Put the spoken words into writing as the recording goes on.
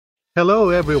Hello,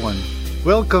 everyone.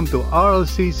 Welcome to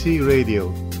RLCC Radio,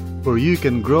 where you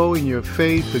can grow in your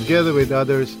faith together with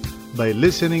others by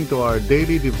listening to our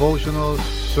daily devotionals,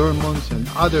 sermons, and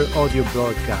other audio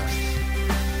broadcasts.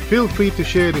 Feel free to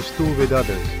share this tool with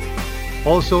others.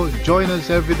 Also, join us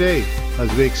every day as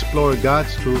we explore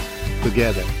God's truth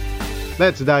together.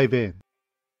 Let's dive in.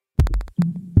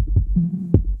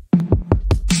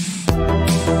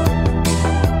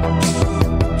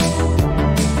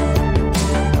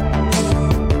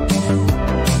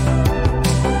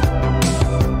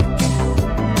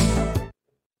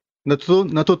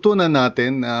 Natutunan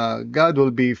natin na God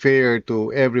will be fair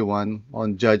to everyone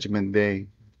on Judgment Day.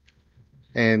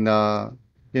 And,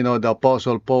 the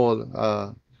Apostle Paul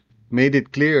made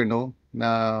it clear, no,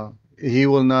 na he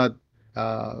will not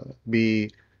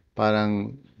be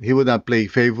he would not play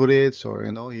favorites, or,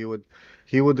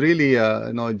 he would really,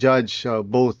 judge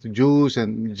both Jews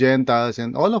and Gentiles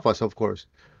and all of us, of course,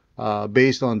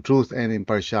 based on truth and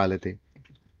impartiality.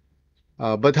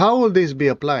 But how will this be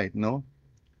applied, no?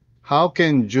 How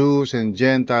can Jews and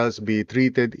Gentiles be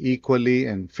treated equally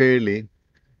and fairly,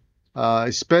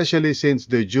 especially since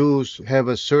the Jews have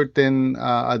a certain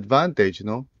advantage,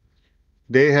 no?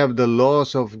 They have the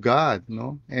laws of God,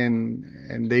 no?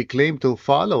 And they claim to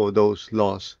follow those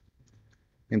laws.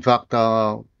 In fact,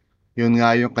 yun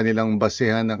nga yung kanilang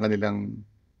basehan ng kanilang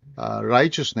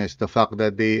righteousness, the fact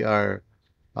that they are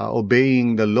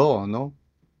obeying the law, no?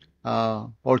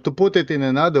 Or to put it in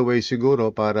another way siguro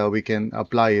para we can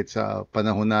apply it sa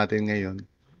panahon natin ngayon.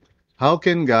 How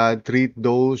can God treat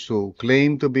those who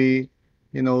claim to be,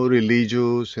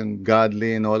 religious and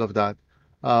godly and all of that,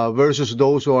 versus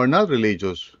those who are not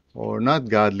religious or not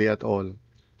godly at all?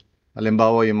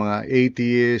 Halimbawa, yung mga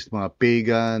atheists, mga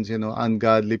pagans,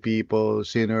 ungodly people,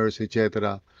 sinners,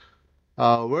 etc.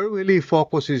 Where will He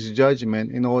focus His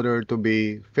judgment in order to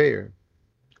be fair?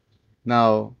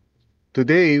 Now,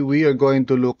 today, we are going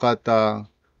to look at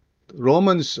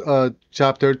Romans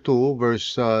chapter 2,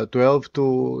 verse 12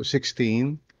 to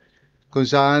 16, kung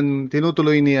saan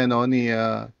tinutuloy ni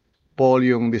Paul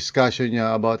yung discussion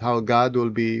niya about how God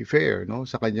will be fair, no,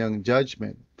 sa kanyang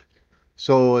judgment.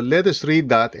 So, let us read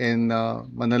that and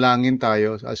manalangin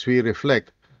tayo as we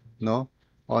reflect, no,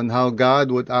 on how God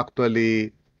would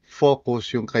actually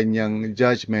focus yung kanyang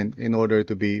judgment in order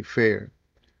to be fair.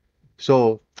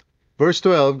 So, Verse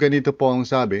 12, ganito po ang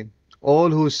sabi,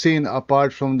 all who sin apart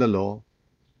from the law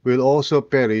will also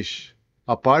perish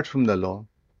apart from the law,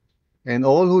 and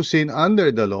all who sin under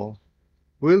the law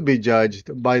will be judged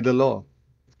by the law.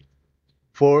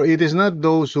 For it is not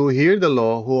those who hear the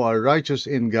law who are righteous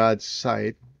in God's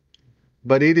sight,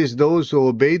 but it is those who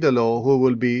obey the law who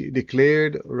will be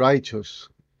declared righteous.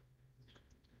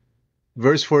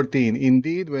 Verse 14,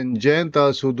 indeed, when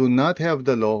Gentiles who do not have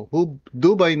the law, who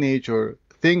do by nature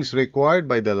things required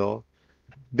by the law,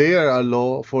 they are a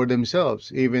law for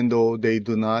themselves, even though they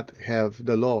do not have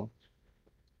the law.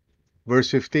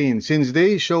 Verse 15, since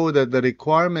they show that the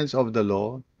requirements of the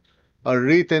law are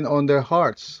written on their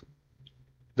hearts,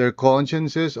 their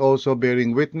consciences also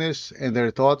bearing witness, and their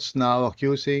thoughts now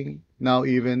accusing, now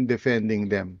even defending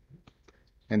them.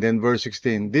 And then verse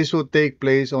 16, this will take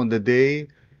place on the day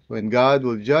when God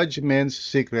will judge men's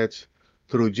secrets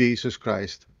through Jesus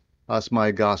Christ, as my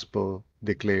gospel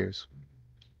declares.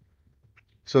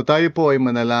 So tayo po ay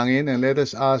manalangin, and let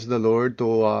us ask the Lord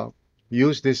to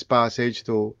use this passage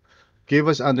to give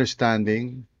us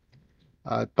understanding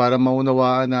at para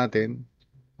maunawaan natin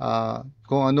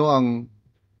kung ano ang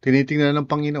tinitingnan ng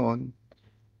Panginoon.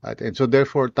 And so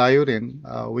therefore tayo rin,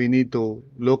 we need to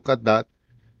look at that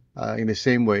in the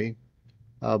same way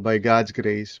by God's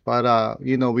grace para,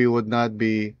 we would not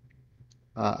be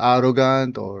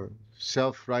arrogant or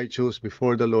self-righteous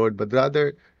before the Lord, but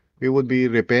rather we would be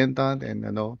repentant and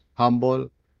humble,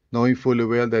 knowing fully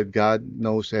well that God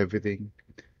knows everything.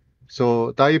 So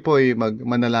tayo po ay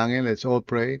manalangin. Let's all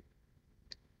pray.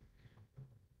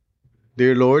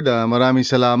 Dear Lord, maraming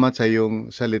salamat sa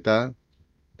iyong salita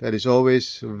that is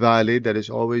always valid, that is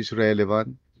always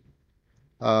relevant.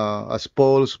 As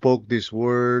Paul spoke these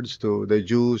words to the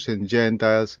Jews and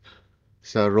Gentiles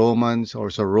sa Romans or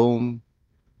sa Rome,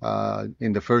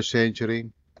 in the first century.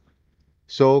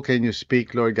 So can you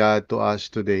speak, Lord God, to us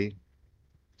today?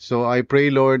 So I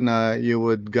pray, Lord, na you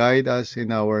would guide us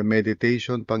in our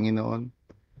meditation, Panginoon.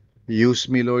 Use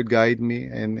me, Lord, guide me,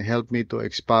 and help me to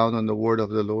expound on the word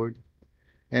of the Lord.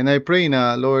 And I pray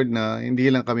na, Lord, na hindi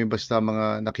lang kami basta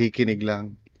mga nakikinig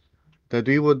lang, that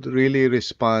we would really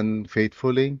respond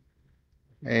faithfully.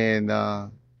 And,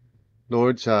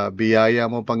 Lord, sa biyaya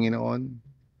mo, Panginoon,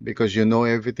 because you know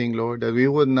everything, Lord, that we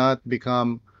would not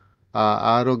become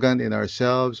arrogant in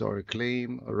ourselves or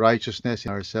claim righteousness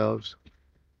in ourselves,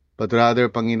 but rather,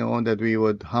 Panginoon, that we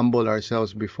would humble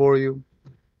ourselves before you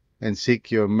and seek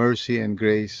your mercy and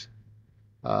grace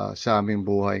sa aming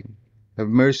buhay. Have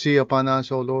mercy upon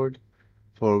us, O Lord,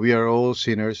 for we are all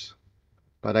sinners.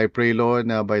 But I pray, Lord,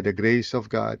 na by the grace of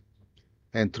God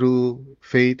and through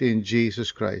faith in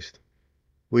Jesus Christ,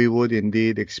 we would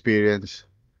indeed experience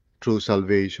true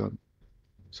salvation.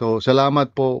 So,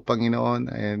 salamat po, Panginoon,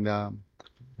 and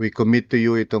we commit to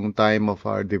you itong time of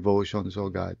our devotions, O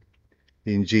God.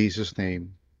 In Jesus'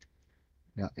 name,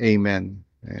 yeah, amen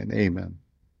and amen.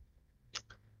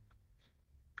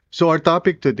 So our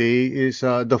topic today is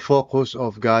the focus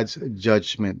of God's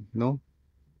judgment, no?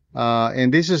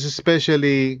 And this is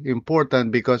especially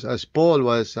important because as Paul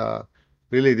was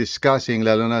really discussing,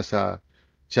 lalo na sa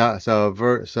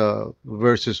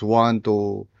verses 1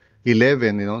 to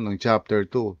 11, ng chapter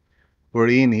 2,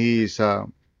 wherein he is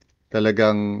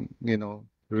talagang,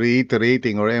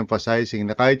 reiterating or emphasizing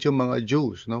na kahit yung mga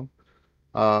Jews,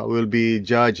 will be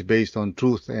judged based on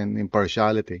truth and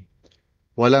impartiality.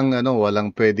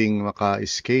 Walang pwedeng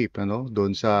maka-escape,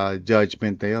 doon sa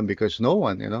judgment na yun because no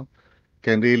one,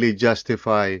 can really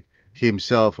justify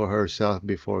himself or herself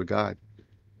before God.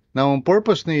 Now, ang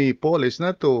purpose ni Paul is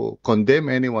not to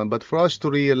condemn anyone, but for us to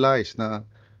realize na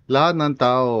lahat ng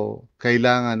tao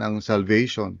kailangan ang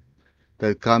salvation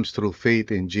that comes through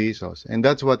faith in Jesus. And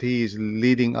that's what he is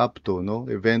leading up to,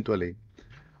 eventually,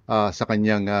 sa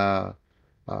kanyang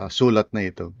sulat na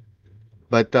ito.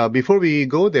 But before we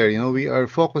go there, we are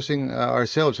focusing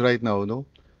ourselves right now,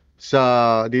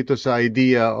 dito sa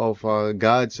idea of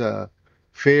God's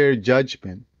fair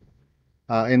judgment.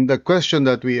 And the question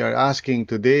that we are asking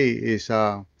today is,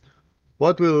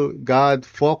 what will God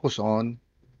focus on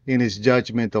in His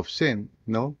judgment of sin,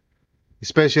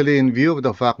 Especially in view of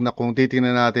the fact na kung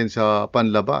titingnan natin sa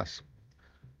panlabas,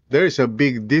 there is a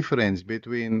big difference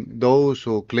between those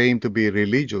who claim to be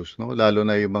religious, lalo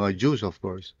na yung mga Jews, of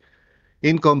course,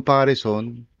 in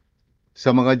comparison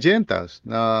sa mga Gentiles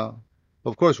na,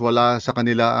 of course, wala sa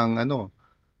kanila ang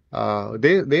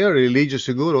they are religious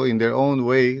siguro in their own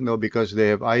way, because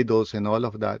they have idols and all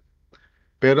of that.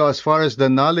 Pero as far as the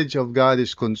knowledge of God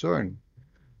is concerned,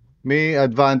 may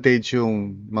advantage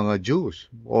yung mga Jews,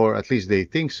 or at least they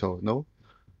think so, no?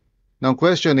 Now,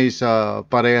 question is,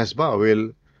 parehas ba?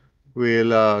 Will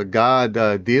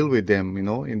God deal with them,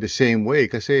 in the same way?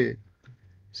 Kasi,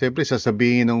 siyempre,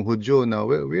 sasabihin ng Hudyo na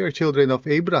we are children of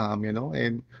Abraham,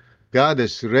 and God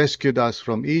has rescued us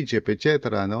from Egypt,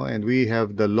 etc., and we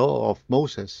have the law of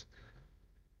Moses.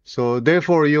 So,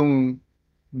 therefore, yung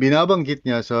binabanggit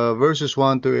niya sa verses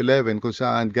 1 to 11, kung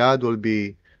saan God will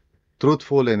be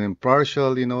truthful and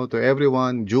impartial, to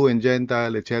everyone, Jew and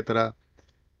Gentile, etc.,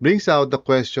 brings out the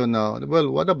question now,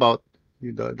 well, what about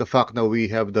the fact that we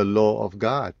have the law of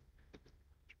God?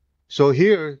 So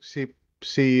here, si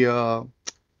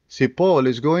Paul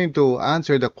is going to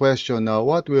answer the question now,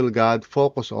 what will God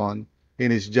focus on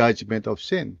in His judgment of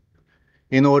sin?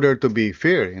 In order to be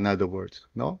fair, in other words,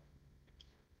 no?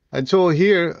 And so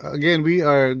here, again, we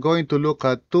are going to look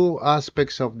at two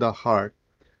aspects of the heart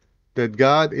that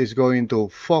God is going to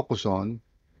focus on.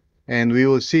 And we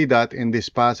will see that in this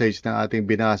passage na ating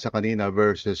binasa kanina,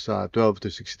 verses 12 to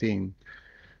 16.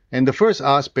 And the first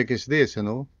aspect is this,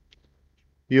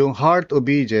 yung heart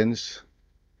obedience,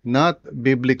 not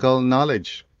biblical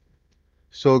knowledge.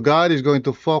 So God is going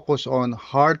to focus on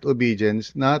heart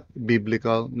obedience, not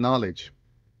biblical knowledge.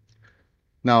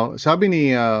 Now, sabi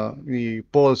ni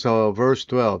Paul sa verse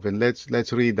 12, and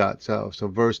let's read that. So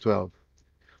verse 12.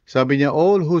 Sabi niya,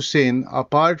 all who sin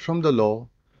apart from the law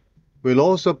will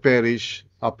also perish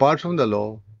apart from the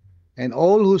law, and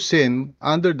all who sin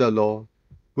under the law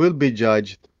will be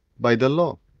judged by the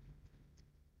law.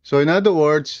 So in other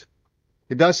words,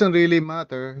 it doesn't really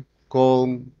matter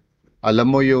kung alam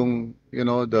mo yung,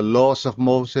 the laws of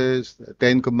Moses, the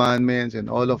Ten Commandments, and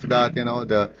all of that,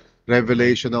 the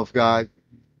revelation of God.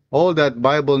 All that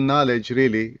Bible knowledge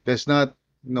really does not,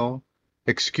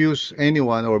 excuse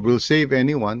anyone or will save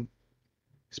anyone,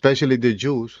 especially the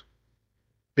Jews,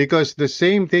 because the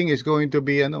same thing is going to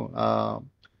be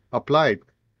applied.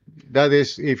 That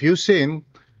is, if you sin,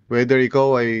 whether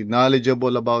ikaw ay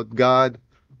knowledgeable about God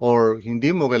or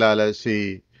hindi mo kilala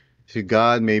si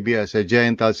God, maybe as a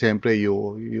Gentile, siyempre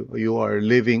you are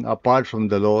living apart from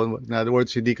the law. In other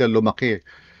words, hindi ka lumaki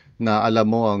na alam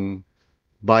mo ang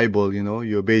Bible,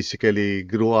 you basically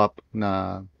grew up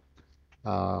na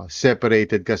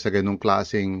separated ka sa ganung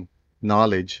klaseng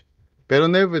knowledge. Pero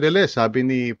nevertheless, sabi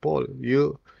ni Paul,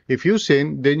 if you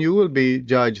sin, then you will be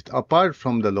judged apart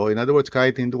from the law. In other words,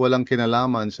 kahit hindi walang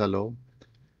kinalaman sa law.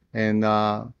 And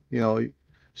you know,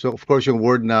 so of course yung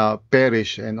word na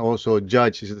perish and also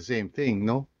judge is the same thing,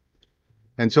 no?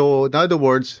 And so, in other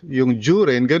words, yung Jew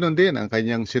rin, ganun din ang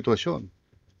kanyang sitwasyon.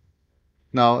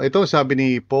 Now, ito sabi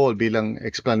ni Paul bilang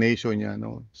explanation niya,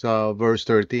 no, sa verse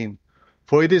 13.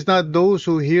 For it is not those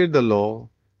who hear the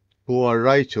law who are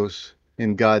righteous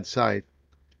in God's sight,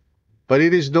 but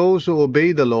it is those who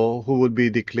obey the law who will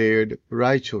be declared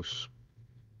righteous.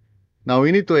 Now,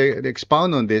 we need to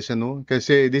expound on this, ano,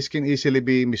 kasi this can easily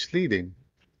be misleading.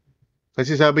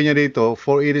 Kasi sabi niya dito,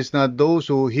 for it is not those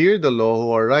who hear the law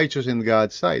who are righteous in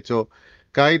God's sight. So,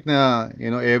 kahit na,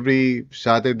 every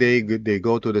Saturday they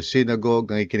go to the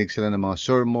synagogue, nakikinig sila ng mga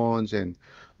sermons, and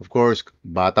of course,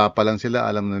 bata pa lang sila,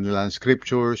 alam na nila ang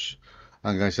scriptures,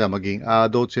 hanggang sa maging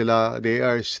adult sila, they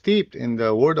are steeped in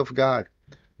the Word of God.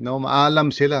 No,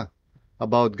 maalam sila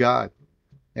about God.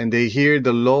 And they hear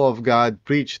the law of God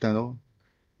preached,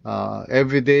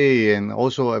 every day, and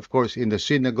also of course in the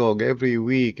synagogue every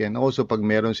week, and also pag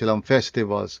meron silang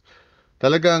festivals.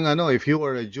 Talagang if you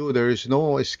are a Jew, there is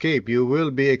no escape. You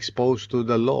will be exposed to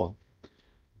the law.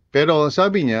 Pero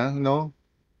sabi niya, no,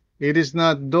 it is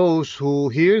not those who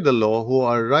hear the law who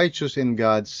are righteous in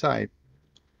God's sight,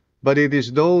 but it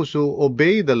is those who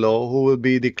obey the law who will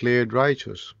be declared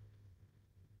righteous.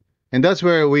 And that's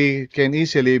where we can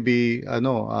easily be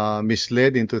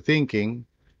misled into thinking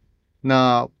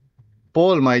na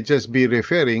Paul might just be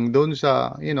referring doon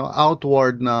sa,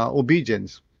 outward na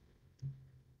obedience.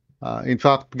 In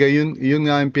fact, yun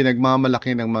nga yung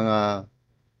pinagmamalaki ng mga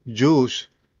Jews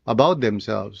about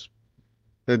themselves,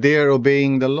 that they are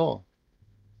obeying the law.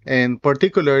 And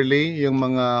particularly, yung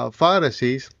mga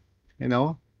Pharisees,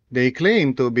 they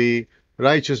claim to be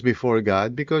righteous before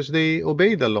God because they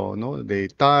obey the law, no? They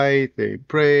tithe, they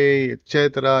pray,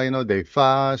 etc., they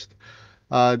fast.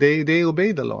 They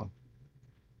obey the law.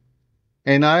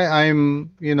 And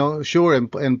I'm sure,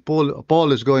 and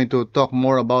Paul is going to talk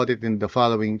more about it in the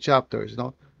following chapters,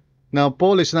 no? Now,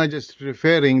 Paul is not just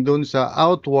referring dun sa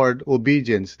outward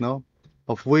obedience, no?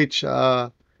 Of which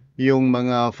yung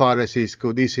mga Pharisees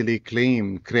could easily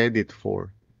claim credit for.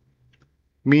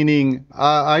 Meaning,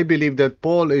 I believe that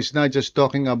Paul is not just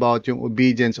talking about yung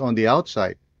obedience on the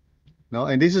outside, no?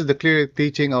 And this is the clear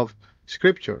teaching of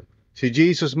Scripture. Si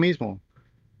Jesus mismo,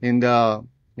 in the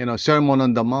Sermon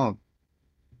on the Mount,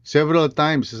 several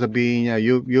times sasabihin niya,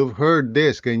 you've heard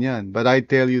this, ganyan, but I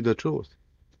tell you the truth.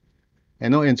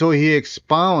 And so he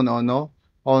expound on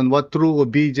what true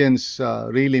obedience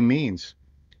really means.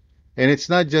 And it's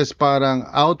not just parang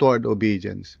outward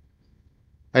obedience.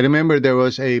 I remember there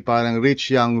was a parang rich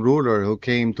young ruler who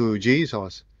came to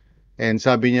Jesus, and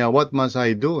sabi niya, what must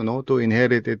I do, to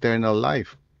inherit eternal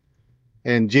life?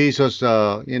 And Jesus,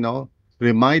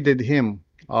 reminded him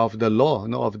of the law,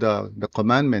 of the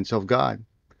commandments of God.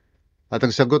 At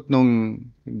ang sagot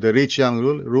nung the rich young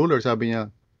ruler, sabi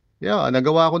niya, yeah,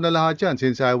 nagawa ko na lahat yan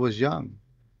since I was young.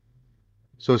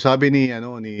 So sabi ni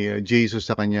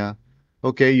Jesus sa kanya,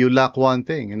 okay, you lack one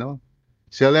thing,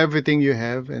 sell everything you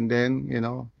have and then,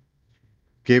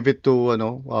 give it to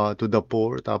the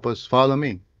poor, tapos follow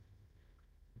me.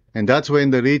 And that's when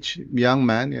the rich young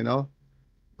man,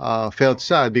 felt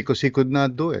sad because he could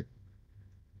not do it.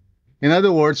 In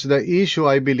other words, the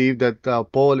issue I believe that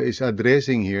Paul is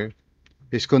addressing here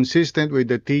is consistent with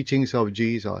the teachings of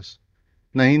Jesus,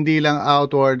 na hindi lang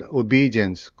outward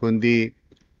obedience, kundi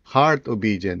heart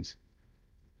obedience,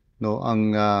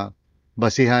 ang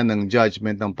basihan ng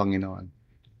judgment ng Panginoon.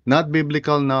 Not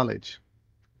biblical knowledge.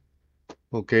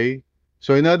 Okay?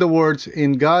 So in other words,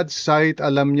 in God's sight,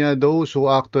 alam niya those who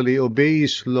actually obey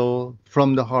His law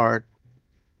from the heart,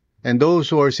 and those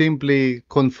who are simply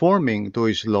conforming to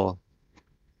His law,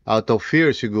 out of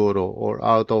fear siguro, or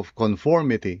out of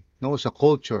conformity, sa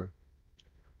culture.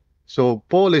 So,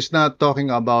 Paul is not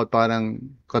talking about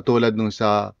parang katulad nung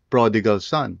sa prodigal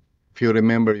son. If you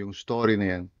remember yung story na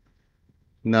yan,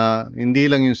 na hindi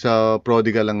lang yung sa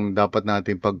prodigal lang dapat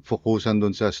natin pag-focusan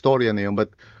dun sa storya na yun, but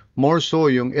more so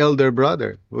yung elder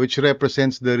brother, which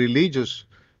represents the religious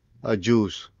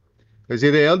Jews. Kasi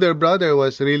the elder brother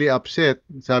was really upset.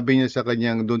 Sabi niya sa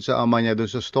kanyang dun sa ama niya dun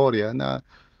sa storya na,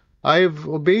 I've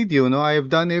obeyed you,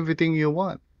 I've done everything you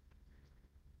want.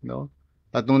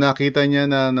 At nung nakita niya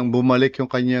na nang bumalik yung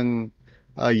kanyang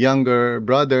younger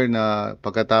brother na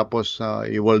pagkatapos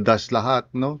iwaldas lahat,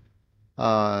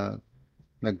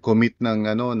 nag-commit ng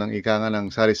ng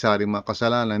sari-sari mga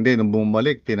kasalanan, then nung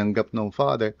bumalik tinanggap ng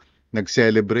father,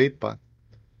 nag-celebrate pa.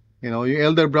 Yung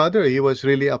elder brother, he was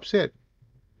really upset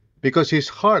because his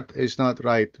heart is not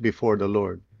right before the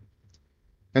Lord.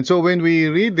 And so when we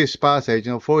read this passage,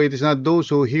 for it is not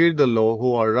those who hear the law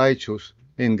who are righteous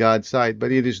in God's sight, but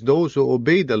it is those who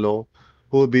obey the law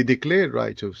who will be declared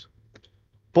righteous.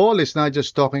 Paul is not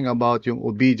just talking about yung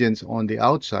obedience on the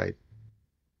outside.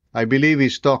 I believe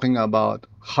he's talking about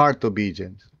heart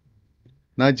obedience,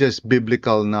 not just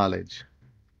biblical knowledge.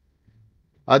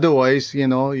 Otherwise,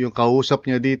 yung kausap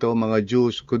niya dito, mga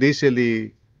Jews, could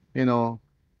easily, you know,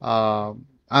 uh,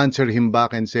 answer him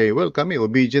back and say, well, kami,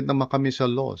 obedient naman kami sa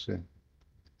laws.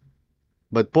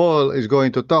 But Paul is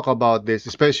going to talk about this,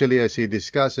 especially as he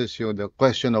discusses the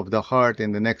question of the heart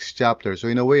in the next chapter.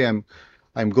 So in a way,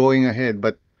 I'm going ahead,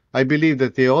 but I believe the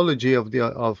theology of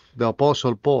the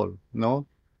Apostle Paul,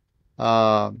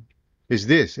 uh, is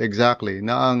this exactly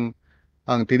na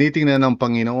ang tinitingnan ng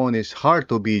Panginoon is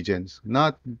heart obedience,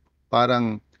 not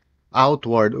parang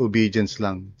outward obedience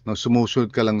lang,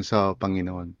 sumusunod ka lang sa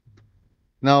Panginoon.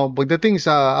 Now, pagdating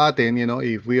sa atin,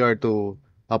 if we are to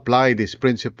apply these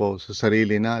principles sa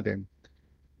sarili natin,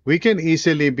 we can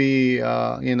easily be,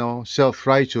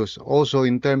 self-righteous also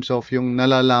in terms of yung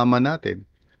nalalaman natin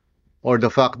or the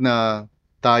fact na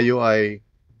tayo ay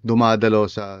dumadalo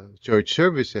sa church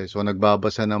services o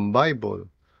nagbabasa ng Bible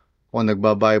o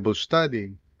nagba-Bible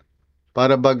study.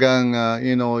 Para bagang,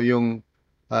 yung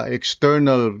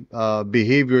external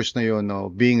behaviors na yun,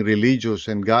 being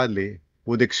religious and godly,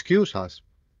 would excuse us,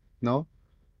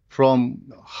 from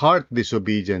heart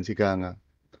disobedience, ika nga.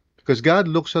 Because God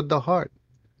looks at the heart.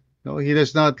 He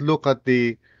does not look at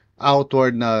the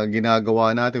outward na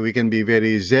ginagawa natin. We can be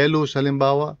very zealous,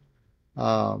 halimbawa.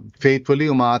 Faithfully,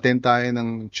 umaattend tayo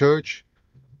ng church.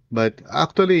 But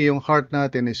actually, yung heart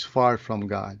natin is far from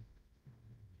God.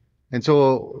 And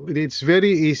so, it's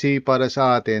very easy para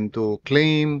sa atin to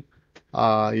claim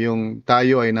yung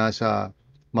tayo ay nasa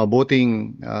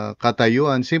mabuting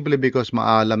katayuan simply because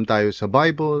maalam tayo sa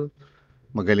Bible,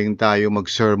 magaling tayo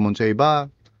mag-sermon sa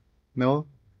iba,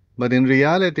 But in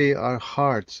reality, our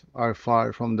hearts are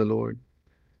far from the Lord.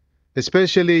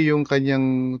 Especially yung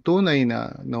kanyang tunay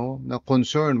na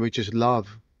concern, which is love.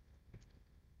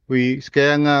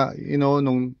 Kaya nga,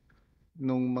 nung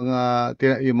yung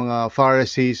mga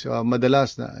Pharisees,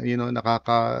 madalas na,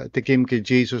 nakakatikim kay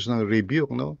Jesus ng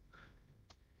rebuke,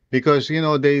 Because,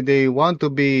 they want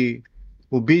to be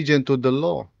obedient to the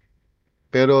law.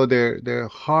 Pero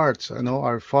their hearts,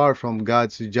 are far from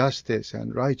God's justice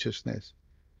and righteousness.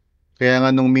 Kaya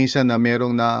nga nung minsan na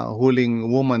merong nahuling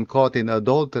woman caught in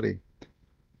adultery,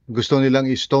 gusto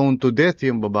nilang i-stone to death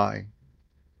yung babae.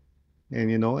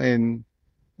 And,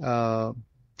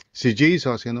 si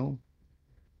Jesus,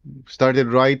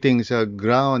 started writing sa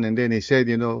ground and then he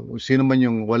said, sino man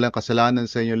yung walang kasalanan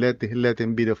sa inyo, let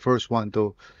him be the first one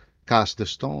to cast the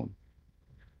stone.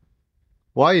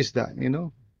 Why is that?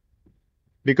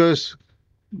 Because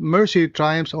mercy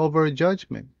triumphs over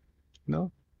judgment.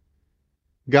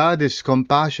 God is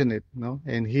compassionate,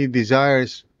 and He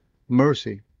desires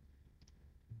mercy.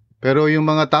 Pero yung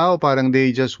mga tao parang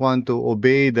they just want to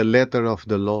obey the letter of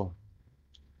the law.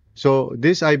 So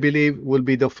this, I believe, will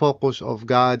be the focus of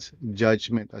God's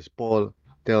judgment, as Paul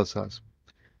tells us.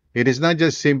 It is not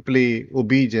just simply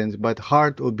obedience, but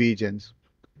heart obedience.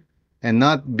 And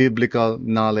not biblical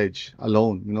knowledge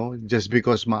alone, just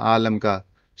because maalam ka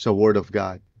sa Word of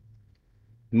God.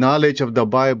 Knowledge of the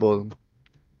Bible,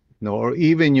 or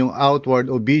even yung outward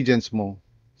obedience mo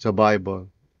sa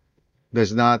Bible does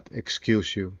not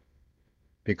excuse you.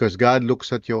 Because God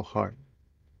looks at your heart.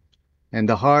 And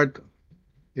the heart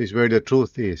is where the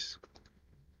truth is.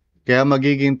 Kaya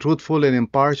magiging truthful and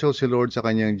impartial si Lord sa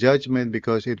kanyang judgment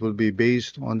because it will be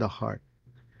based on the heart.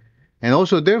 And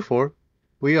also, therefore,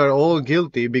 we are all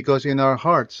guilty because in our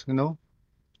hearts, even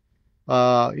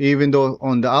though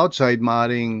on the outside,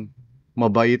 maaring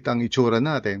mabait ang itsura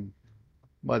natin,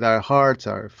 but our hearts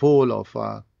are full of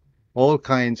all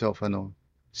kinds of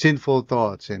sinful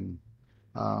thoughts and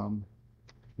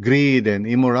greed and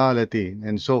immorality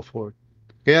and so forth.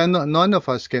 Kaya none of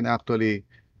us can actually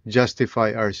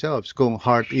justify ourselves kung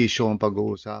heart issue ang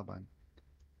pag-uusapan.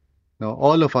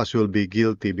 All of us will be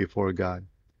guilty before God.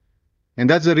 And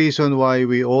that's the reason why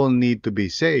we all need to be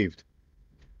saved.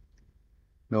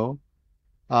 So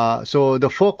the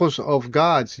focus of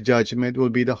God's judgment will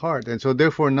be the heart. And so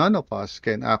therefore, none of us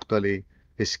can actually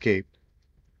escape.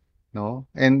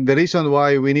 And the reason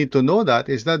why we need to know that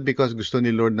is not because gusto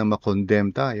ni Lord na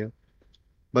ma-condemn tayo,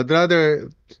 but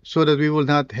rather so that we will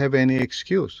not have any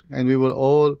excuse. And we will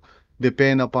all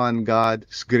depend upon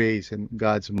God's grace and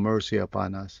God's mercy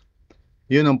upon us.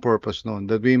 Yun ang purpose nun,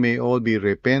 that we may all be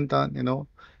repentant,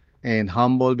 and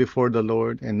humble before the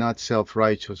Lord and not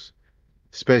self-righteous,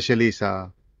 especially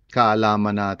sa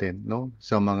kaalaman natin,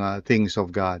 sa mga things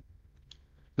of God.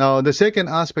 Now, the second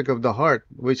aspect of the heart,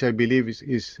 which I believe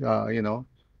is the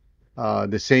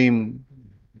same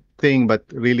thing, but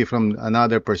really from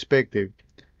another perspective,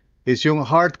 is yung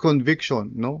heart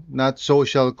conviction, no? Not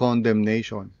social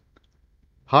condemnation.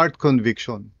 Heart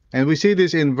conviction. And we see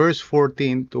this in verse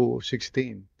 14 to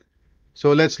 16.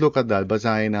 So let's look at that.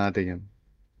 Basahin natin yan.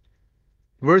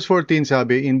 Verse 14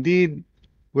 sabi, indeed,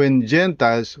 when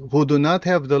Gentiles who do not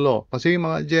have the law, kasi yung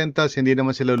mga Gentiles, hindi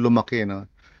naman sila lumaki, no?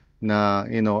 Na,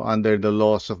 under the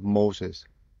laws of Moses.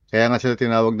 Kaya nga sila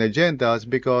tinawag na Gentiles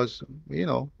because,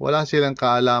 wala silang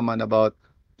kaalaman about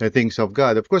the things of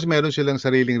God. Of course, meron silang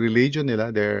sariling religion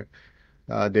nila.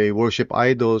 They worship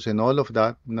idols and all of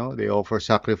that. No? They offer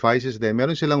sacrifices.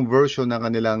 Meron silang version ng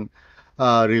kanilang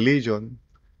religion.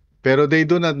 Pero they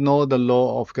do not know the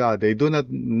law of God. They do not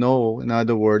know, in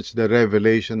other words, the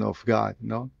revelation of God,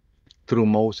 no? Through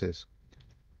Moses.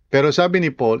 Pero sabi ni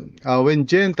Paul, when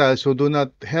Gentiles who do not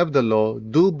have the law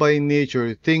do by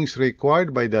nature things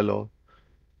required by the law,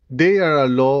 they are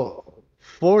a law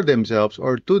for themselves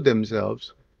or to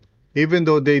themselves, even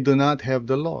though they do not have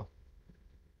the law.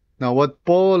 Now, what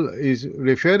Paul is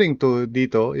referring to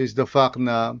dito is the fact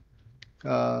na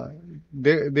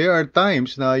there are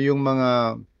times na yung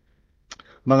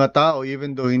mga tao,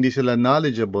 even though hindi sila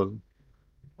knowledgeable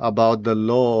about the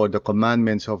law or the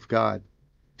commandments of God,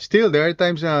 still there are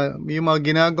times na yung mga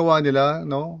ginagawa nila,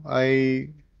 no, ay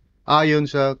ayon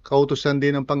sa kautusan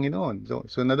din ng Panginoon.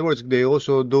 So in other words, they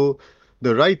also do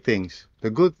the right things, the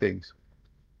good things.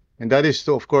 And that is,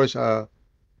 of course,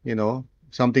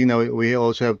 something na we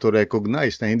also have to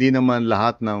recognize na hindi naman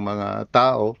lahat ng mga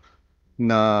tao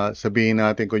na sabihin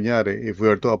natin, kunyari, if we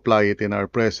are to apply it in our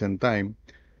present time,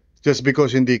 just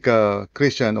because hindi ka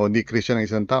Christian o hindi Christian ang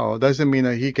isang tao, doesn't mean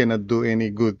that he cannot do any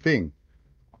good thing.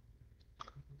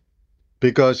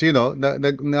 Because,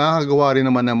 nakakagawa rin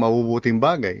naman ng mabubuting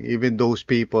bagay, even those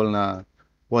people na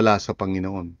wala sa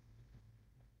Panginoon.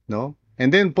 No? And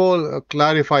then Paul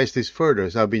clarifies this further.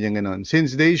 Sabi niya ganon,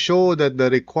 since they show that the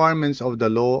requirements of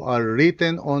the law are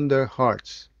written on their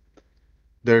hearts,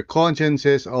 their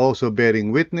consciences also bearing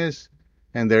witness,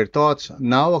 and their thoughts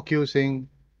now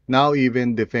accusing, now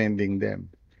even defending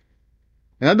them.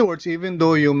 In other words, even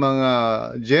though yung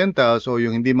mga Gentiles o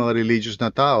yung hindi mga religious na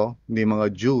tao, hindi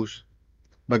mga Jews,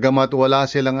 bagamat wala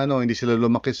silang hindi sila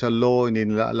lumaki sa law, hindi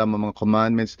nila alam ang mga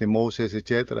commandments ni Moses,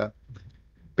 etc.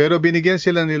 Pero binigyan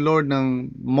sila ni Lord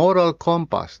ng moral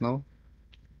compass, no?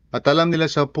 At alam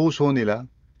nila sa puso nila,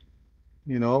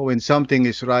 when something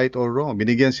is right or wrong.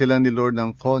 Binigyan sila ni Lord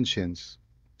ng conscience.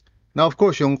 Now, of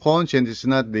course, yung conscience is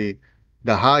not the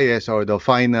highest or the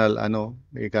final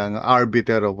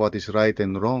arbiter of what is right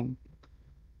and wrong.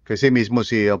 Kasi mismo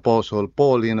si Apostle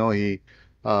Paul, he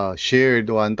shared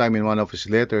one time in one of his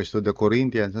letters to the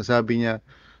Corinthians, sabi niya,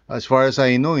 as far as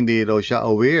I know, hindi daw siya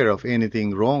aware of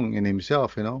anything wrong in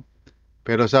himself,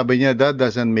 Pero sabi niya, that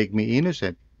doesn't make me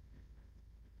innocent.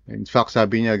 In fact,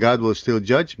 sabi niya, God will still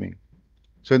judge me.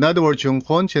 So in other words, yung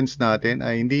conscience natin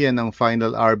ay hindi yan ang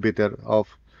final arbiter of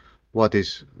what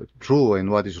is true and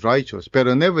what is righteous.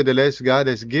 Pero nevertheless, God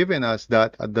has given us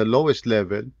that at the lowest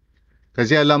level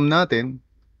kasi alam natin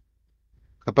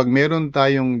kapag meron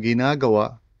tayong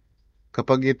ginagawa,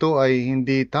 kapag ito ay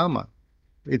hindi tama,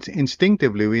 it's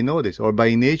instinctively we know this, or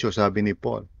by nature, sabi ni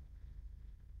Paul.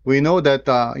 We know that,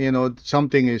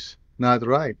 something is not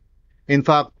right. In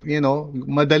fact,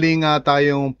 madali nga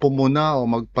tayong pumuna o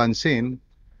magpansin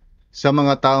sa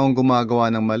mga taong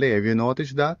gumagawa ng mali. Have you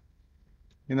noticed that?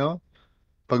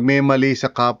 Pag may mali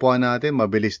sa kapwa natin,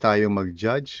 mabilis tayong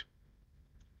mag-judge.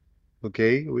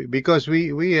 Okay? Because we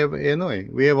have,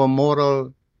 we have a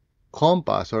moral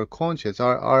compass or conscience.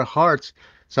 Our hearts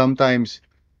sometimes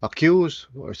accuse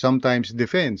or sometimes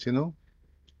defense,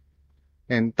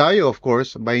 And tayo, of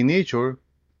course, by nature,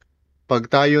 pag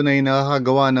tayo na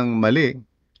nakakagawa ng mali,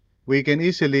 we can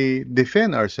easily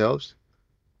defend ourselves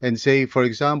and say, for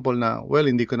example, na, well,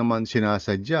 hindi ko naman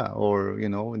sinasadya or,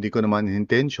 hindi ko naman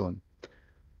intention.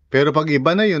 Pero pag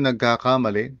iba na yung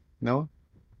nagkakamali,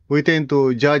 we tend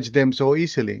to judge them so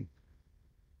easily.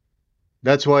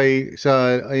 That's why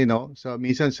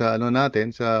minsan sa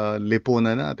natin, sa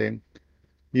lipunan natin,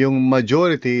 yung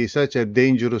majority is such a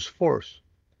dangerous force.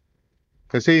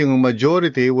 Kasi yung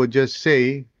majority would just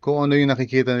say kung ano yung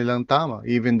nakikita nilang tama,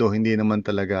 even though hindi naman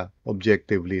talaga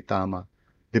objectively tama.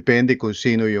 Depende kung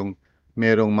sino yung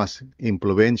merong mas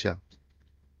impluensya.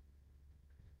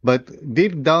 But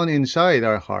deep down inside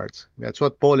our hearts, that's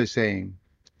what Paul is saying.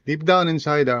 Deep down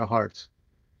inside our hearts,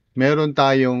 meron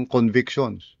tayong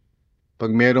convictions.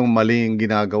 Pag merong maling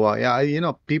ginagawa,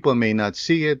 people may not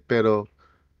see it, pero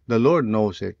the Lord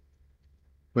knows it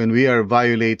when we are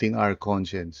violating our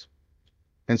conscience.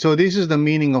 And so this is the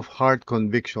meaning of heart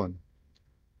conviction,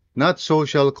 not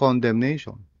social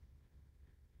condemnation.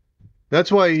 That's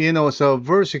why, sa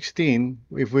verse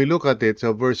 16, if we look at it,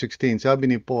 sa verse 16, sabi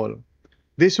ni Paul,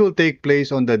 this will take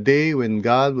place on the day when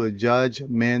God will judge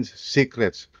men's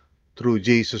secrets through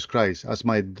Jesus Christ, as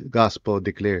my gospel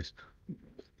declares.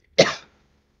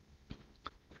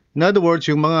 In other words,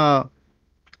 yung mga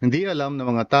hindi alam ng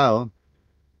mga tao,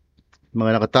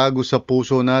 mga nakatago sa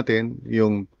puso natin,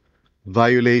 yung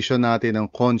violation natin ng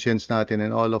conscience natin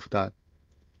and all of that,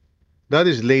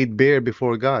 that is laid bare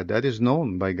before God. That is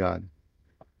known by God.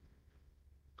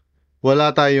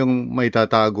 Wala tayong may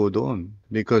tatago doon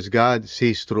because God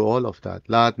sees through all of that.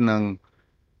 Lahat ng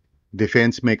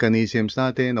defense mechanisms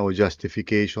natin o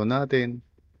justification natin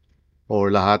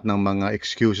or lahat ng mga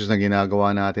excuses na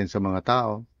ginagawa natin sa mga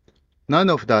tao,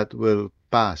 none of that will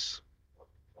pass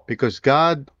because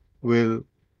God will,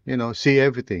 see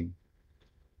everything.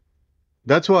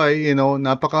 That's why,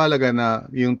 napakahalaga na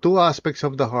yung two aspects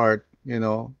of the heart,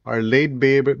 are laid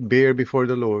bare before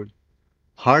the Lord.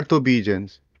 Heart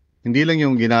obedience. Hindi lang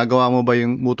yung ginagawa mo ba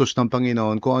yung utos ng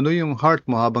Panginoon, kung ano yung heart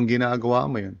mo habang ginagawa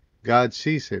mo yun. God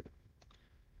sees it.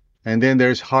 And then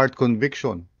there's heart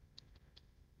conviction.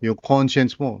 Yung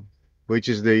conscience mo, which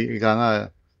is the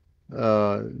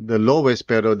lowest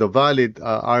pero the valid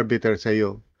arbiter sa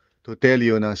iyo to tell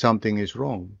you na something is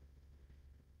wrong.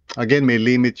 Again, may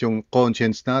limit yung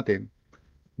conscience natin.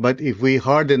 But if we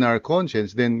harden our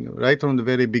conscience, then right from the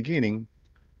very beginning,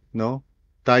 no,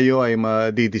 tayo ay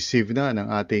ma-deceive na ng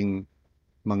ating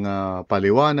mga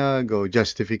paliwanag o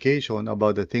justification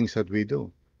about the things that we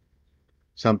do.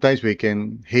 Sometimes we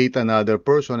can hate another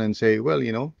person and say, well,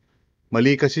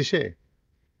 mali kasi siya.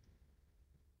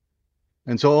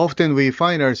 And so often we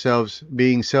find ourselves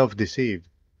being self-deceived.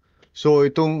 So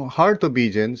itong heart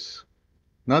obedience,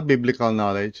 not biblical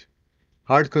knowledge,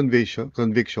 heart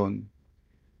conviction,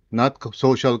 not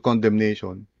social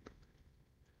condemnation.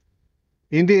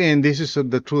 In the end, this is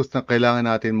the truth na kailangan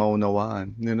natin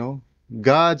maunawaan.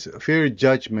 God's fair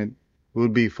judgment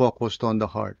will be focused on the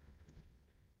heart.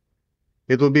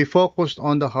 It will be focused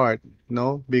on the heart,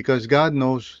 because God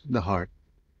knows the heart.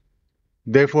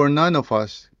 Therefore, none of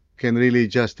us can really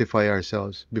justify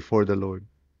ourselves before the Lord.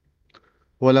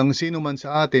 Walang sino man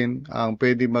sa atin ang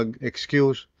pwede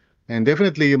mag-excuse. And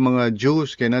definitely, yung mga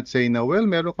Jews cannot say na, well,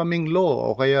 meron kaming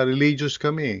law o kaya religious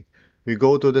kami. We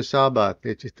go to the Sabbath,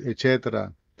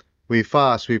 etc. We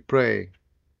fast, we pray.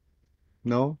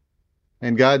 No?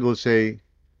 And God will say,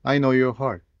 I know your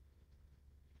heart.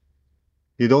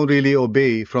 You don't really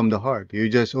obey from the heart. You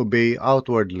just obey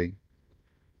outwardly.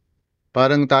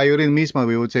 Parang tayo rin mismo,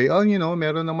 we would say, oh,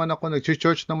 meron naman ako,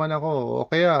 nag-church naman ako, o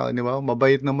kaya, di ba,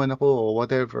 mabait naman ako, or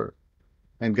whatever.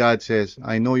 And God says,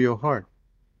 I know your heart.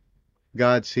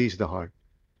 God sees the heart.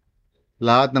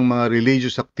 Lahat ng mga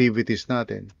religious activities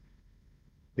natin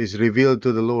is revealed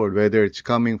to the Lord, whether it's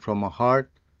coming from a heart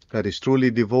that is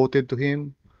truly devoted to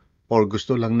Him, or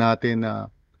gusto lang natin na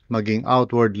maging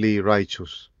outwardly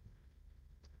righteous.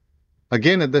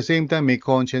 Again, at the same time, may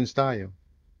conscience tayo.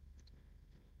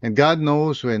 And God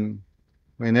knows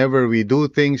whenever we do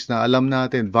things na alam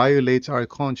natin violates our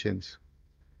conscience.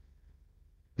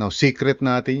 Now, secret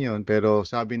natin yun, pero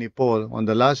sabi ni Paul, on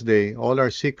the last day, all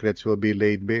our secrets will be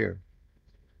laid bare.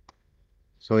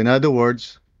 So in other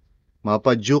words,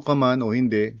 mapa-Jew ka man o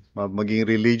hindi, maging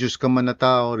religious ka man na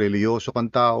tao, religyoso kang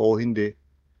tao o hindi,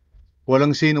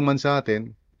 walang sino man sa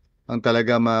atin ang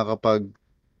talaga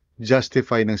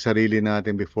makakapag-justify ng sarili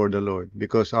natin before the Lord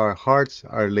because our hearts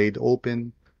are laid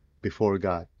open before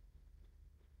God.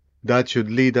 That should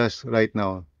lead us right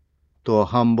now to a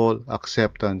humble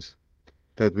acceptance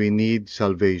that we need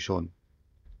salvation.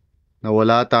 Na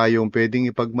wala tayong pwedeng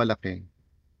ipagmalaki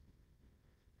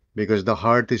because the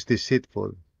heart is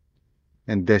deceitful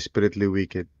and desperately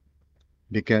wicked.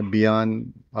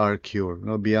 Beyond our cure,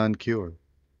 beyond cure.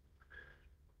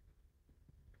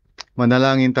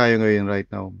 Manalangin tayo ngayon right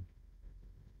now.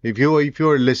 If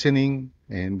you're listening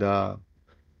and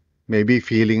maybe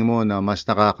feeling mo na mas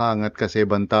nakakaangat ka sa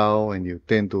ibang tao and you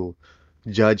tend to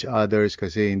judge others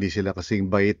kasi hindi sila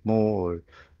kasing bait mo or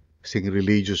kasing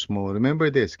religious mo. Remember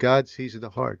this, God sees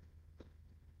the heart.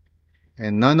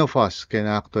 And none of us can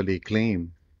actually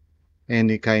claim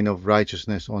any kind of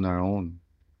righteousness on our own.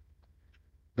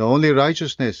 The only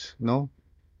righteousness,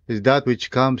 is that which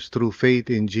comes through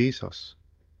faith in Jesus.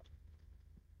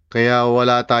 Kaya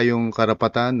wala tayong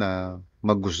karapatan na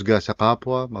maghusga sa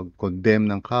kapwa, mag-condemn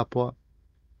ng kapwa,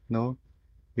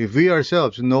 If we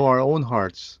ourselves know our own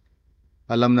hearts,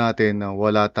 alam natin na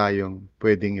wala tayong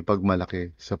pwedeng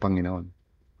ipagmalaki sa Panginoon.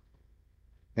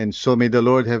 And so may the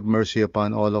Lord have mercy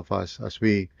upon all of us as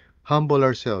we humble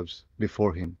ourselves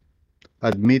before Him,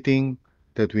 admitting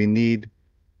that we need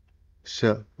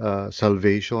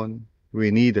salvation,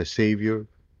 We need a Savior,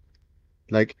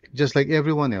 just like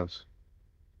everyone else.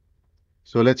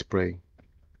 So let's pray.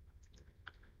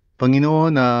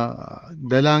 Panginoon,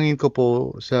 dalangin ko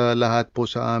po sa lahat po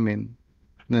sa amin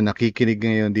na nakikinig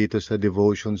ngayon dito sa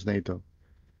devotions na ito,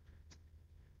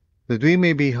 that we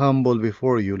may be humble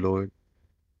before you, Lord,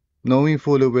 knowing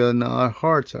fully well na our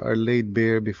hearts are laid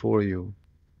bare before you.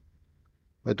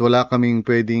 At wala kaming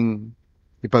pwedeng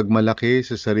ipagmalaki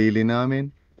sa sarili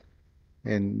namin,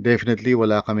 and definitely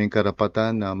wala kaming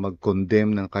karapatan na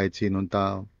mag-condemn ng kahit sinong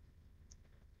tao.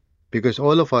 Because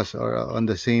all of us are on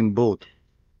the same boat.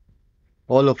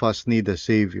 All of us need a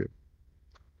Savior.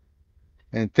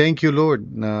 And thank you, Lord,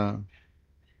 na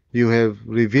you have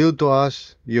revealed to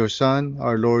us your Son,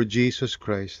 our Lord Jesus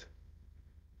Christ,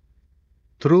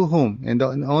 through whom, and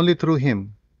only through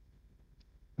Him,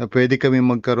 na pwede kami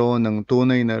magkaroon ng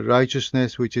tunay na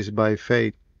righteousness which is by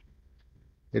faith.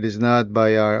 It is not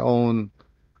by our own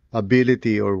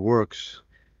ability or works,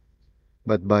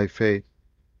 but by faith.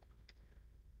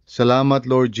 Salamat,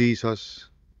 Lord Jesus,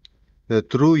 that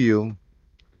through you,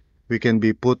 we can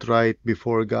be put right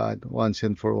before God once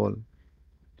and for all.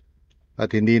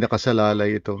 At hindi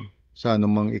nakasalalay ito sa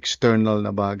anumang external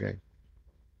na bagay.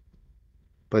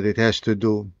 But it has to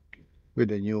do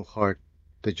with a new heart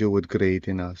that you would create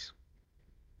in us.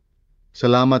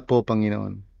 Salamat po,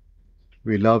 Panginoon.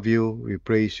 We love you, we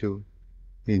praise you.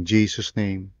 In Jesus'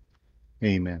 name,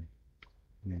 amen.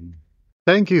 Amen.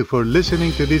 Thank you for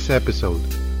listening to this episode.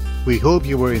 We hope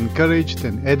you were encouraged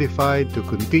and edified to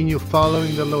continue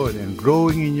following the Lord and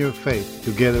growing in your faith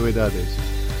together with others.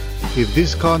 If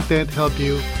this content helped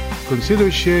you,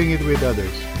 consider sharing it with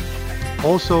others.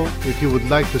 Also, if you would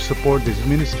like to support this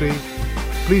ministry,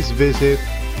 please visit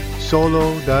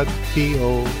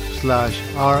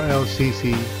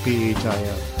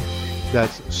solo.to/RLCCPHIL.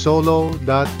 That's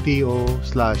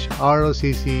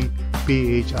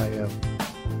solo.to/RLCCPHIL.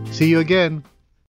 See you again.